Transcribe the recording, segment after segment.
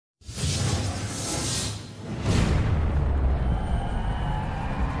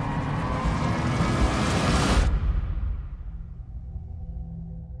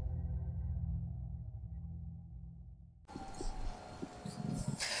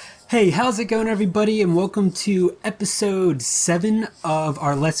Hey, how's it going everybody, and welcome to episode 7 of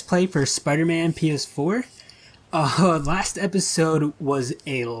our Let's Play for Spider-Man PS4. Last episode was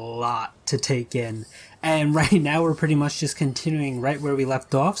a lot to take in, and right now we're pretty much just continuing right where we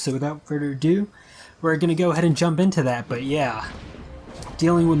left off, so without further ado, we're gonna go ahead and jump into that. But yeah,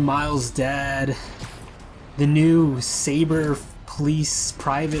 dealing with Miles' dad, the new Saber police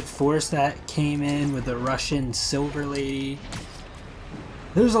private force that came in with the Russian Silver Lady.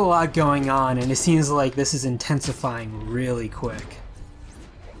 There's a lot going on, and it seems like this is intensifying really quick.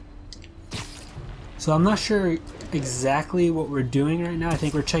 So I'm not sure exactly what we're doing right now. I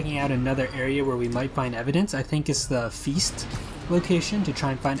think we're checking out another area where we might find evidence. I think it's the Feast location to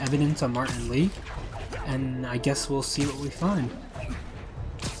try and find evidence on Martin Li. And I guess we'll see what we find.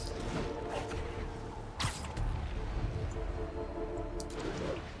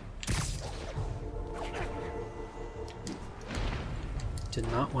 Did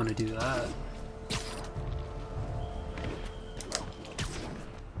not want to do that.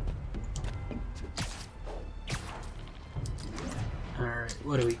 Alright,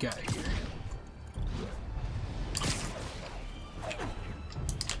 what do we got here?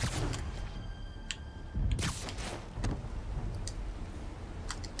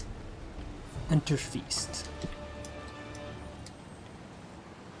 Enter Feast.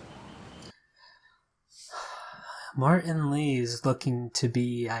 Martin Li is looking to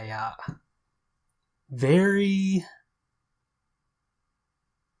be a very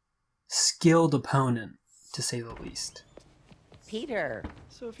skilled opponent, to say the least. Peter.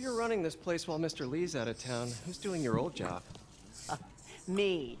 So if you're running this place while Mr. Lee's out of town, who's doing your old job?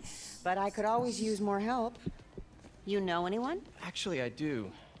 Me. But I could always use more help. You know anyone? Actually, I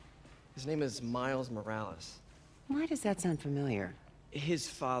do. His name is Miles Morales. Why does that sound familiar? His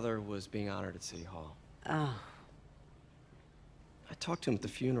father was being honored at City Hall. Oh. I talked to him at the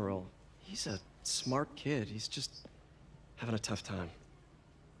funeral. He's a smart kid. He's just having a tough time.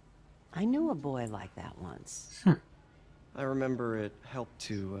 I knew a boy like that once. I remember it helped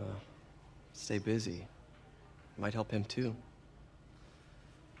to stay busy. Might help him too.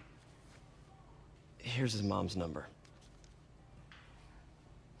 Here's his mom's number.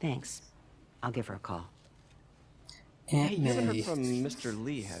 Thanks. I'll give her a call. Aunt Hey, you haven't May. heard from Mr.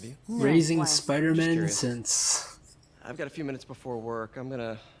 Lee, have you? No, Raising why? Spider-Man curious. since... I've got a few minutes before work. I'm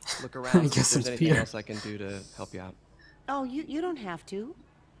gonna look I around, see if guess there's it's anything Peter. else I can do to help you out. Oh, you don't have to.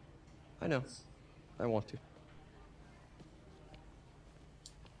 I know. I want to.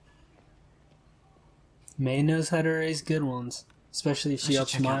 May knows how to raise good ones, especially if she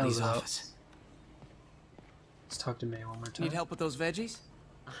helps Miles out. Let's talk to May one more time. Need help with those veggies?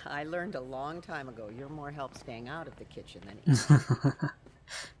 I learned a long time ago you're more help staying out of the kitchen than eating.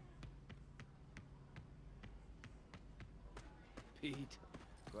 Pete,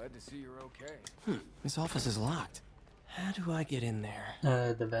 glad to see you're okay. This office is locked. How do I get in there?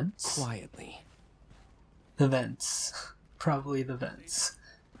 The vents? Quietly. The vents. Probably the vents.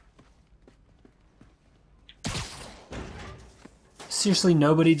 Seriously,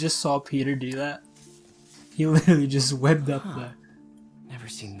 nobody just saw Peter do that? He literally just webbed up there. Never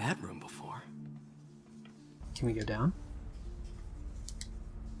seen that room before. Can we go down?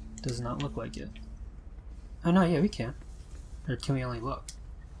 Does not look like it. Oh no, yeah, we can. Or can we only look?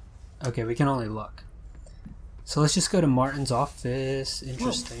 Okay, we can only look. So let's just go to Martin's office.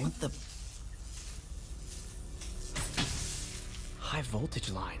 Interesting. Whoa, what the... High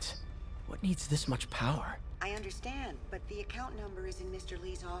voltage lines. What needs this much power? I understand, but the account number is in Mr.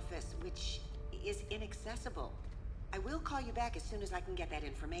 Lee's office, which is inaccessible. I will call you back as soon as I can get that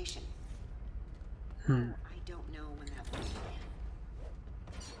information. I don't know when that will begin.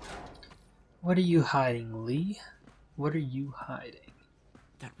 What are you hiding, Lee? What are you hiding?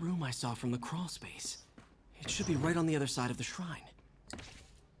 That room I saw from the crawl space. It should be right on the other side of the shrine.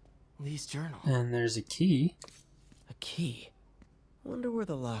 Lee's journal. And there's a key. A key. Wonder where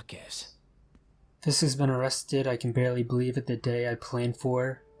the lock is. Fisk has been arrested. I can barely believe it. The day I planned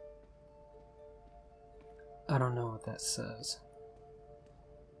for. I don't know what that says.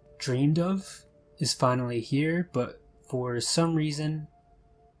 Dreamed of is finally here, but for some reason,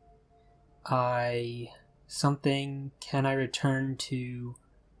 can I return to...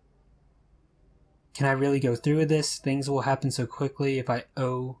 Can I really go through with this? Things will happen so quickly if I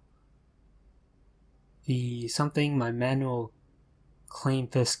owe the something. My men will claim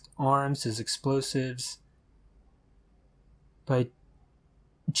Fisk arms as explosives. By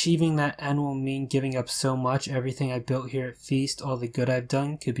achieving that end will mean giving up so much. Everything I built here at Feast, all the good I've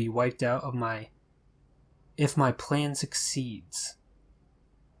done, could be wiped out of my... if my plan succeeds.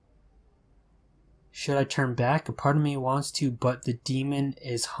 Should I turn back? A part of me wants to, but the demon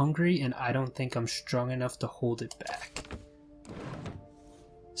is hungry and I don't think I'm strong enough to hold it back.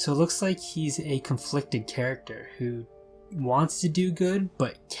 So it looks like he's a conflicted character who wants to do good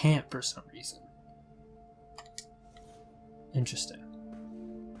but can't for some reason. Interesting.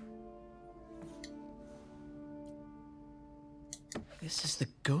 This is the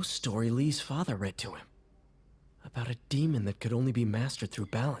ghost story Lee's father read to him. About a demon that could only be mastered through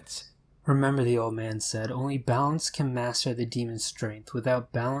balance. Remember, the old man said, only balance can master the demon's strength.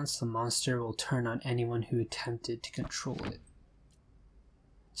 Without balance, the monster will turn on anyone who attempted to control it.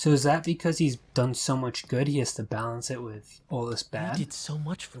 So is that because he's done so much good, he has to balance it with all this bad? He did so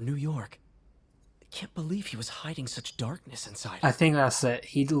much for New York. I can't believe he was hiding such darkness inside. I think that's it.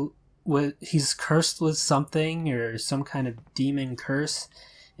 He's cursed with something, or some kind of demon curse,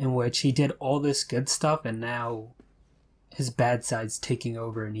 in which he did all this good stuff, and now his bad side's taking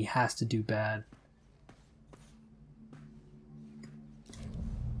over and he has to do bad.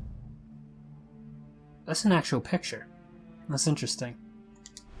 That's an actual picture. That's interesting.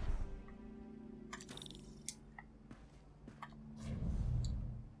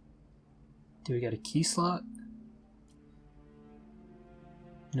 Do we get a key slot?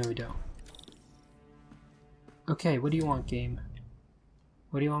 No, we don't. Okay, what do you want, game?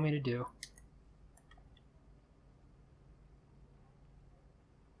 What do you want me to do?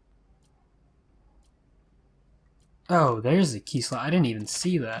 Oh, there's the key slot. I didn't even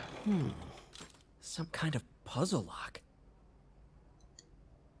see that. Some kind of puzzle lock.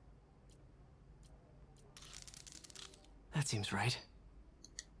 That seems right.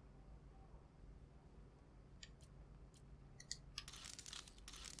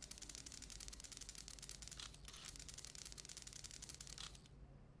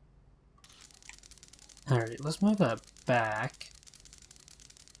 Alright, let's move that back.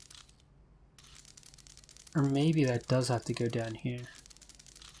 Or maybe that does have to go down here.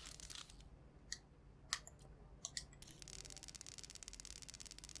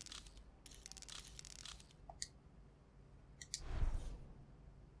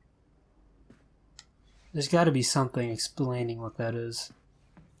 There's got to be something explaining what that is.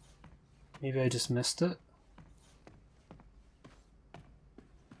 Maybe I just missed it.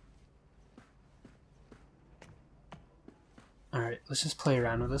 Alright, let's just play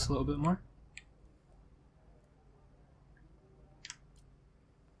around with this a little bit more.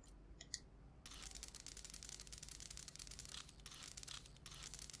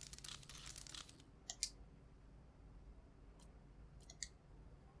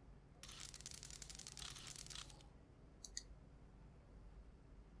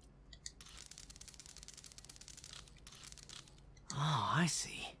 Oh, I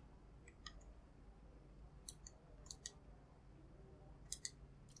see.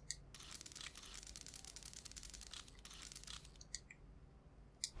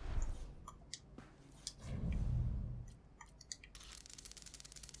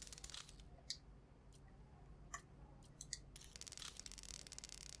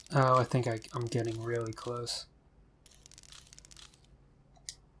 Oh, I think I'm getting really close.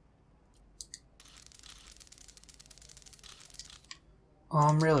 Oh,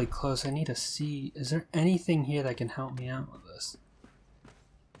 I'm really close. I need to see. Is there anything here that can help me out with this?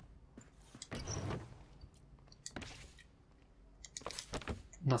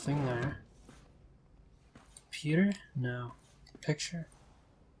 Nothing there. Computer? No. Picture?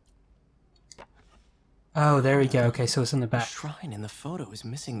 Oh, there we go. Okay, so it's in the The back. shrine in the photo is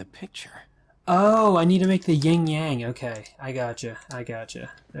missing the picture. Oh, I need to make the yin yang. Okay, I gotcha. I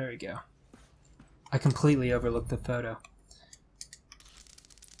gotcha. There we go. I completely overlooked the photo.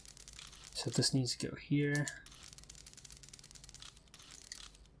 So this needs to go here.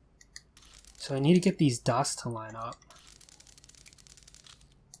 So I need to get these dots to line up.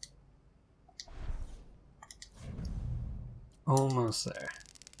 Almost there.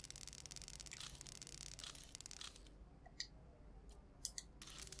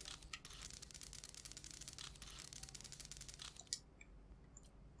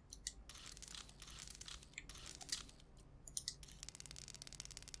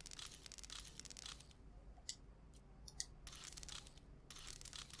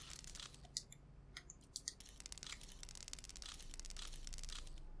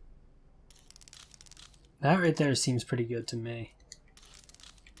 That right there seems pretty good to me.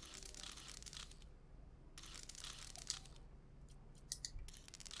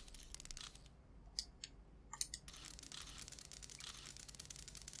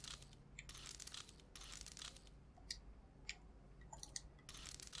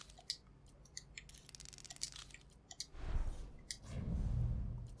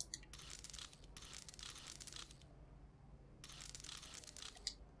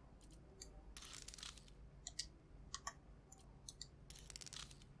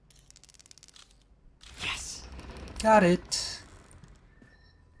 Got it.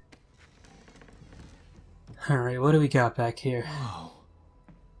 Alright, what do we got back here? Whoa.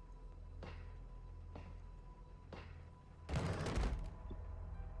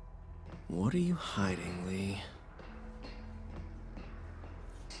 What are you hiding, Lee?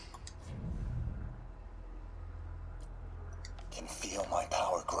 Can feel my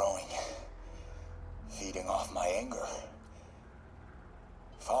power growing, feeding off my anger.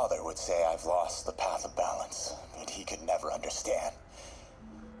 Father would say I've lost the path of balance, but he could never understand.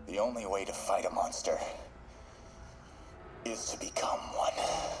 The only way to fight a monster is to become one.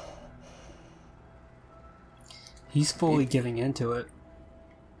 He's fully giving into it.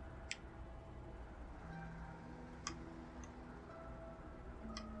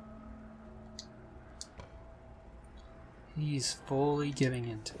 He's fully giving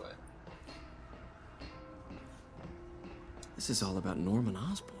into it. This is all about Norman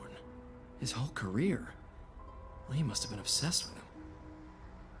Osborn. His whole career. Lee must have been obsessed with him.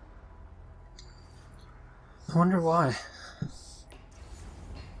 I wonder why.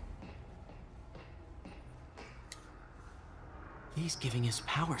 Lee's giving his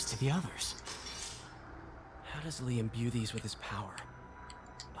powers to the others. How does Lee imbue these with his power?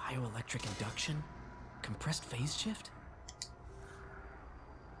 Bioelectric induction? Compressed phase shift?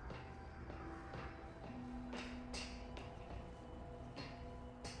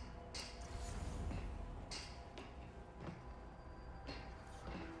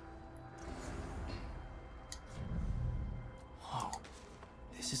 Whoa.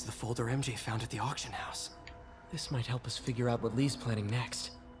 This is the folder MJ found at the auction house. This might help us figure out what Lee's planning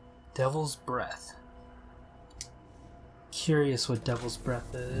next. Devil's Breath. Curious what Devil's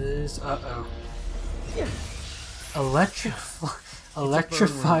Breath is. Uh-oh.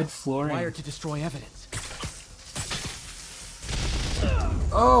 Electrified flooring. Wired to destroy evidence.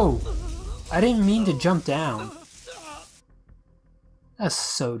 Oh! I didn't mean to jump down. That's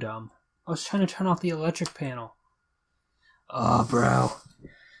so dumb. I was trying to turn off the electric panel. Oh, bro.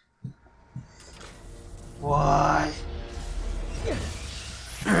 Why?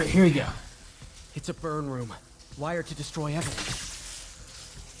 Alright, here we go. It's a burn room. Wired to destroy evidence.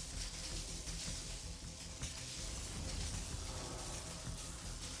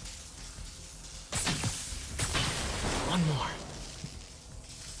 One more.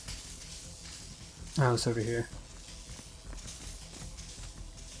 Oh, it's over here.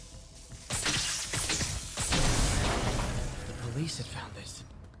 The police had found this.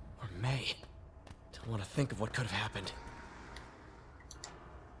 Or May. Don't want to think of what could have happened.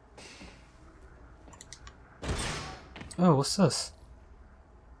 Oh, what's this?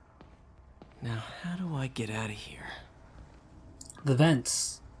 Now, how do I get out of here? The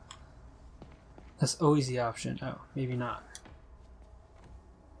vents. That's always the option. Oh, maybe not.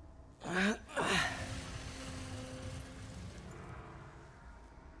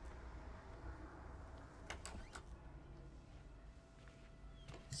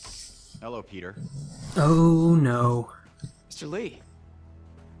 Hello, Peter. Oh no. Mr. Lee,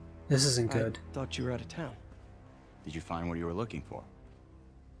 This isn't good. I thought you were out of town. Did you find what you were looking for?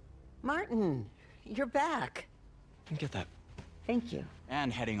 Martin, you're back. Can get that. Thank you.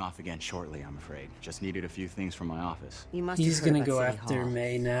 And heading off again shortly, I'm afraid. Just needed a few things from my office. You must He's have heard gonna about go City after Hall.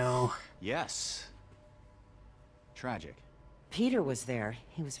 May now. Yes. Tragic. Peter was there.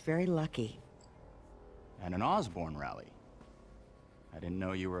 He was very lucky. And an Osborn rally. I didn't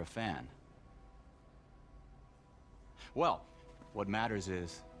know you were a fan. Well, what matters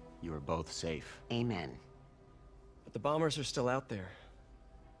is you are both safe. Amen. But the bombers are still out there.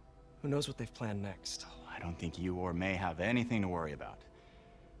 Who knows what they've planned next? I don't think you or May have anything to worry about.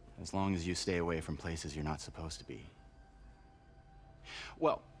 As long as you stay away from places you're not supposed to be.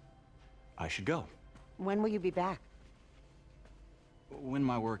 Well, I should go. When will you be back? When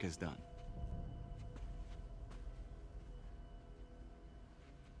my work is done.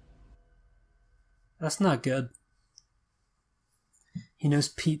 That's not good. He knows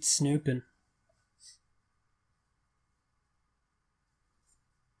Pete's snooping.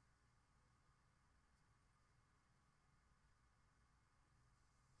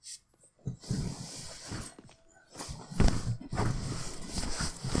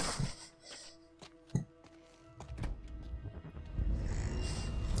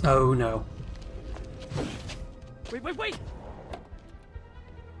 Oh no. Wait, wait, wait!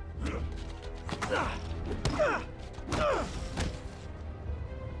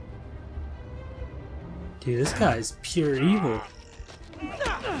 Dude, this guy's pure evil.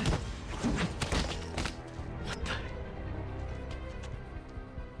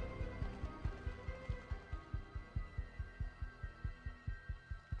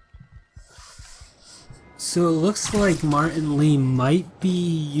 So it looks like Martin Lee might be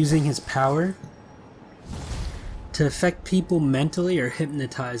using his power to affect people mentally or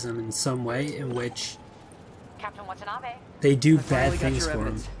hypnotize them in some way in which Captain Watanabe. they do I bad finally got things your for him.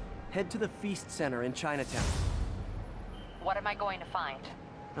 evidence. Head to the Feast Center in Chinatown. What am I going to find?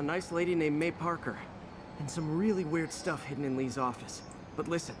 A nice lady named May Parker. And some really weird stuff hidden in Lee's office. But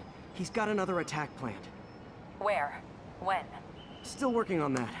listen, he's got another attack planned. Where? When? Still working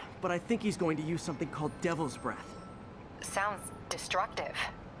on that, but I think he's going to use something called Devil's Breath. Sounds destructive.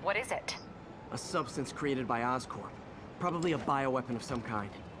 What is it? A substance created by Oscorp. Probably a bioweapon of some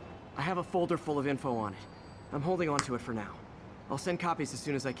kind. I have a folder full of info on it. I'm holding on to it for now. I'll send copies as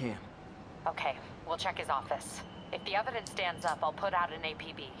soon as I can. Okay, we'll check his office. If the evidence stands up, I'll put out an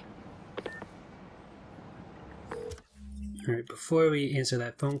APB. Alright, before we answer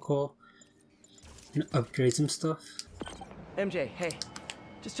that phone call, I'm gonna upgrade some stuff. MJ, hey.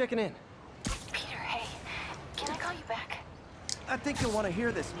 Just checking in. Peter, hey. Can I call you back? I think you'll want to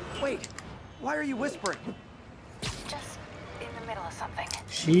hear this. Wait, why are you whispering? Just in the middle of something.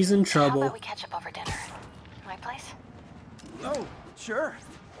 She's in How trouble. about we catch up over dinner? My place? Oh, sure.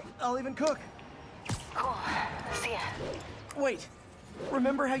 I'll even cook. Cool. See ya. Wait,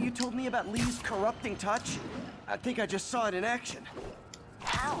 remember how you told me about Lee's corrupting touch? I think I just saw it in action.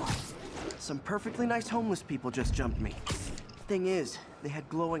 How? Some perfectly nice homeless people just jumped me. Thing is, they had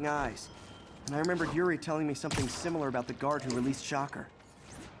glowing eyes. And I remembered Yuri telling me something similar about the guard who released Shocker.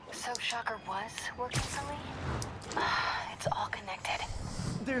 So Shocker was working for Lee? It's all connected.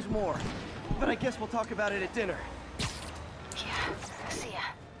 There's more, but I guess we'll talk about it at dinner. Yeah, see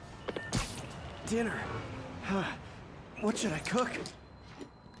ya. Dinner? Huh. What should I cook?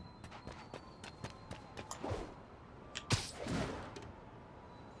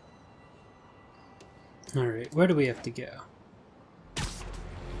 Alright, where do we have to go?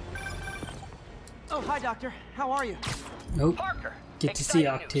 Oh, hi, Doctor. How are you? Nope. Parker, Get to see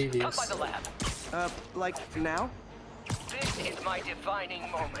exciting news. Octavius. Come by the lab. Like now? This is my defining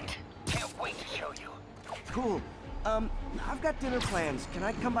moment. Can't wait to show you. Cool. I've got dinner plans. Can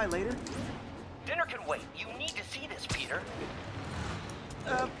I come by later? Dinner can wait. You need to see this, Peter.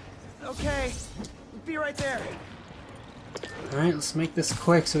 Okay. Be right there. Alright, let's make this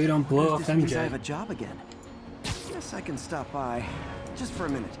quick so we don't blow off This means I have MJ. a job again. Guess I can stop by. Just for a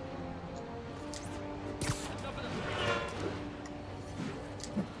minute.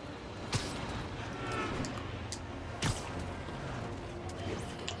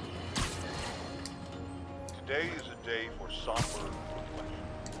 Today is a day for somber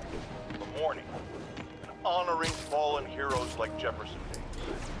reflection. A mourning and honoring fallen heroes like Jefferson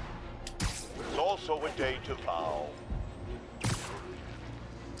Davis. It's also a day to vow.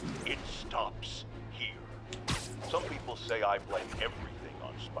 It stops here. Some people say I blame everything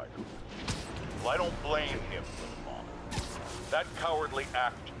on Spider-Man. Well, I don't blame him for the bomb. That cowardly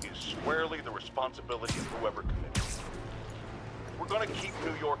act is squarely the responsibility of whoever committed it. We're gonna keep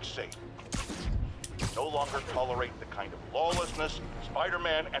New York safe. No longer tolerate the kind of lawlessness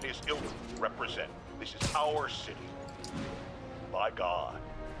Spider-Man and his ilk represent. This is our city. By God,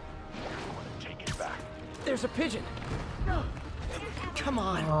 we're gonna take it back. There's a pigeon. Come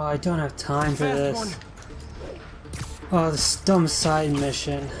on. Oh, I don't have time for Fast this. one. Oh, this dumb side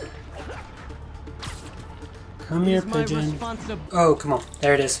mission. Come here, It's my pigeon. responsibility. Oh, come on.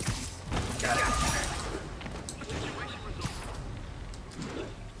 There it is. Got it.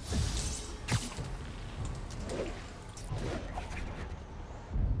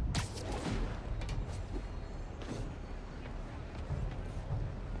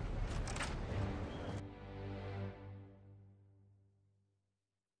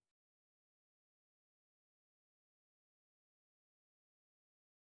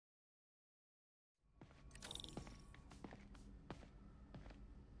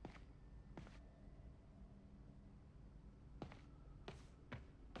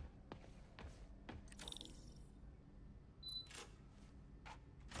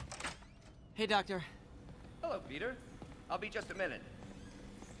 Hey, Doctor. Hello, Peter. I'll be just a minute.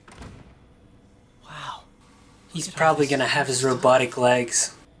 Wow. He's probably gonna have his robotic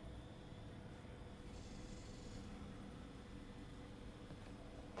legs.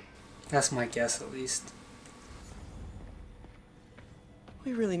 That's my guess, at least.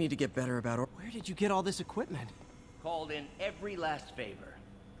 We really need to get better about where did you get all this equipment? Called in every last favor.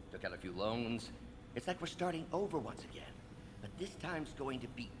 Took out a few loans. It's like we're starting over once again. But this time's going to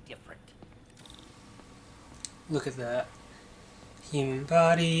be different. Look at that. Human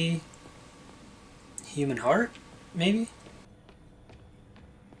body. Human heart, maybe?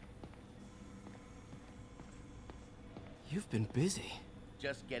 You've been busy.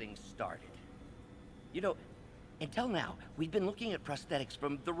 Just getting started. You know, Until now, we've been looking at prosthetics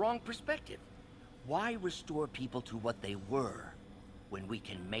from the wrong perspective. Why restore people to what they were when we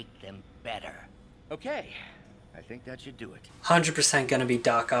can make them better? Okay, I think that should do it. 100% gonna be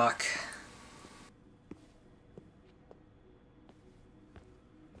Doc Ock.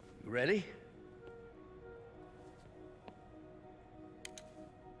 You ready?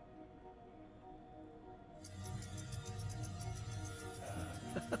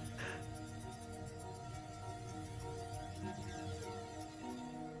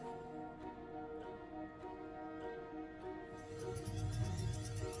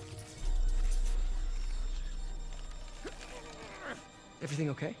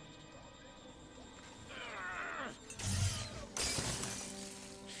 Everything okay?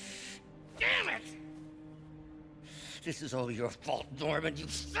 Damn it! This is all your fault, Norman, you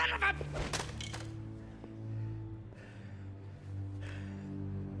son of a...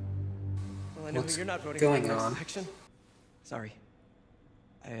 Well, I know What's you're not voting going for the next on? election. Sorry.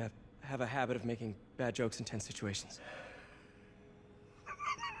 I have a habit of making bad jokes in tense situations.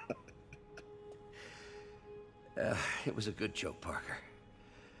 It was a good joke, Parker.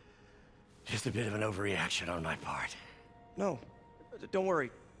 Just a bit of an overreaction on my part. No, don't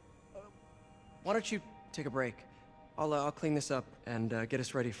worry. Why don't you take a break? I'll clean this up and get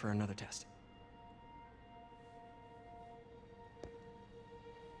us ready for another test.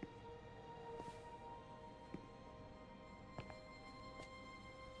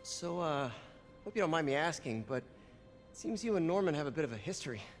 So, hope you don't mind me asking, but it seems you and Norman have a bit of a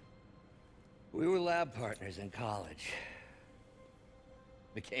history. We were lab partners in college.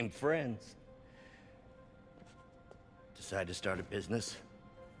 Became friends. Decided to start a business.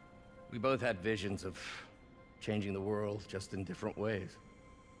 We both had visions of changing the world, just in different ways.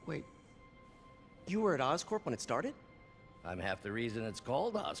 Wait, you were at Oscorp when it started? I'm half the reason it's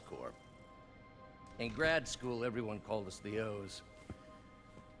called Oscorp. In grad school, everyone called us the O's.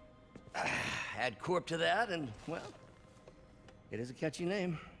 Add Corp to that, and, well, it is a catchy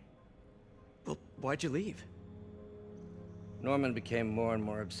name. Well, why'd you leave? Norman became more and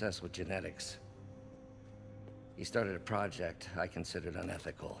more obsessed with genetics. He started a project I considered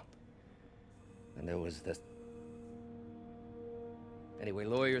unethical. And there was this... Anyway,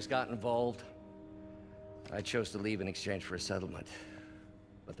 lawyers got involved. I chose to leave in exchange for a settlement.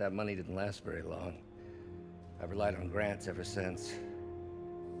 But that money didn't last very long. I've relied on grants ever since.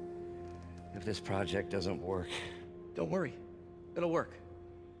 If this project doesn't work... Don't worry. It'll work.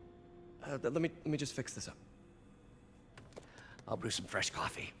 Let me just fix this up. I'll brew some fresh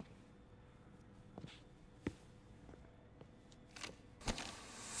coffee.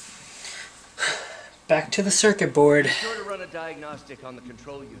 Back to the circuit board. Be sure to run a diagnostic on the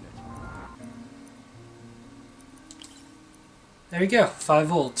control unit. There we go, 5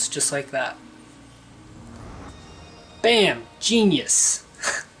 volts, just like that. Bam! Genius!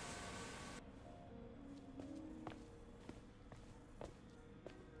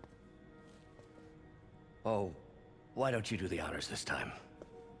 Oh, why don't you do the honors this time?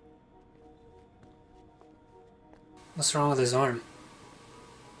 What's wrong with his arm?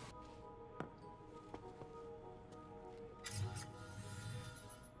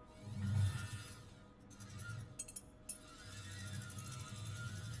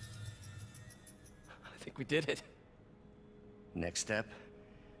 I think we did it. Next step,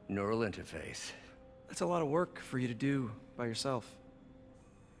 neural interface. That's a lot of work for you to do by yourself.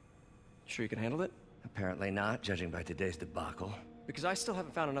 Sure you can handle it? Apparently not, judging by today's debacle. Because I still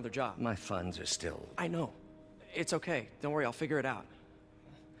haven't found another job. My funds are still... I know. It's okay. Don't worry, I'll figure it out.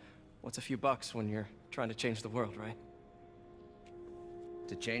 What's a few bucks when you're trying to change the world, right?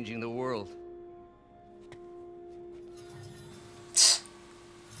 To changing the world.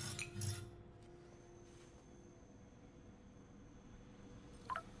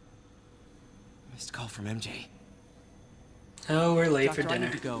 Missed call from MJ. Oh, we're late Doctor, for I dinner.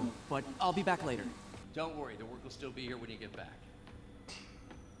 need to go, but I'll be back later. Don't worry, the work will still be here when you get back.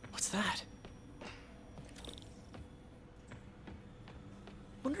 What's that?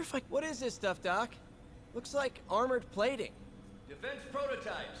 Wonder if I... What is this stuff, Doc? Looks like armored plating. Defense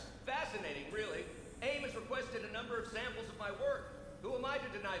prototypes. Fascinating, really. AIM has requested a number of samples of my work. Who am I to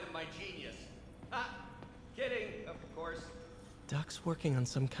deny them my genius? Ha! Kidding, of course. Doc's working on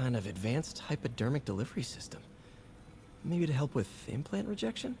some kind of advanced hypodermic delivery system. Maybe to help with implant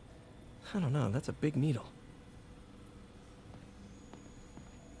rejection? I don't know, that's a big needle.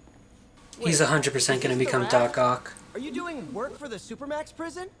 He's 100% gonna become Doc Ock. Are you doing work for the Supermax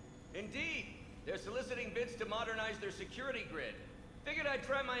prison? Indeed. They're soliciting bids to modernize their security grid. Figured I'd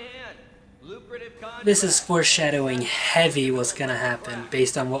try my hand. Lucrative contract. This is foreshadowing heavy what's gonna happen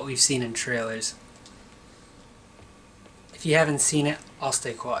based on what we've seen in trailers. If you haven't seen it, I'll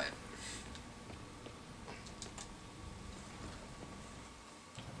stay quiet.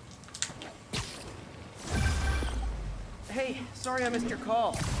 Hey, sorry I missed your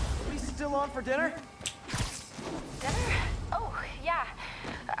call. Are we still on for dinner? Dinner? Oh, yeah.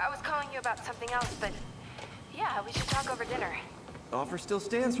 I was calling you about something else, but yeah, we should talk over dinner. Offer still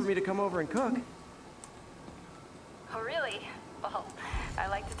stands for me to come over and cook. Oh, really? Well, I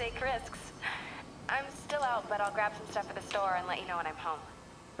like to take risks. I'm still out, but I'll grab some stuff at the store and let you know when I'm home.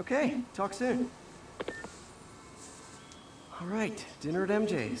 Okay, talk soon. All right, dinner at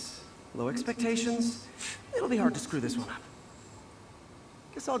MJ's. Low expectations. It'll be hard to screw this one up.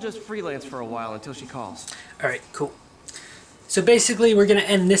 Guess I'll just freelance for a while until she calls. Alright, cool. So basically, we're going to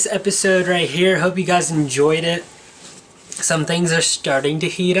end this episode right here. Hope you guys enjoyed it. Some things are starting to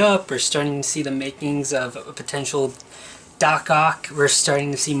heat up. We're starting to see the makings of a potential Doc Ock. We're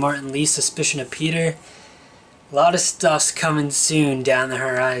starting to see Martin Li's suspicion of Peter. A lot of stuff's coming soon down the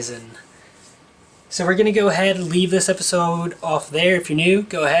horizon. So we're going to go ahead and leave this episode off there. If you're new,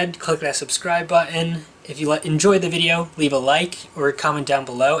 go ahead, click that subscribe button. If you enjoyed the video, leave a like or a comment down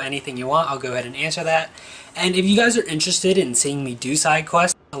below. Anything you want, I'll go ahead and answer that. And if you guys are interested in seeing me do side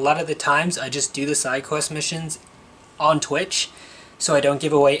quests, a lot of the times I just do the side quest missions on Twitch, so I don't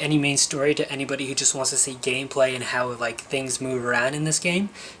give away any main story to anybody who just wants to see gameplay and how like things move around in this game.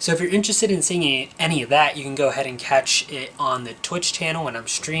 So if you're interested in seeing any of that, you can go ahead and catch it on the Twitch channel when I'm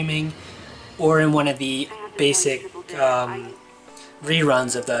streaming, or in one of the basic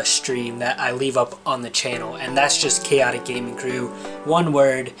reruns of the stream that I leave up on the channel, and that's just Chaotic Gaming Crew, one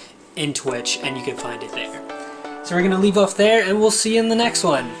word, in Twitch, and you can find it there. So we're going to leave off there, and we'll see you in the next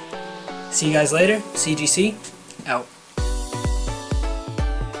one. See you guys later. CGC, out.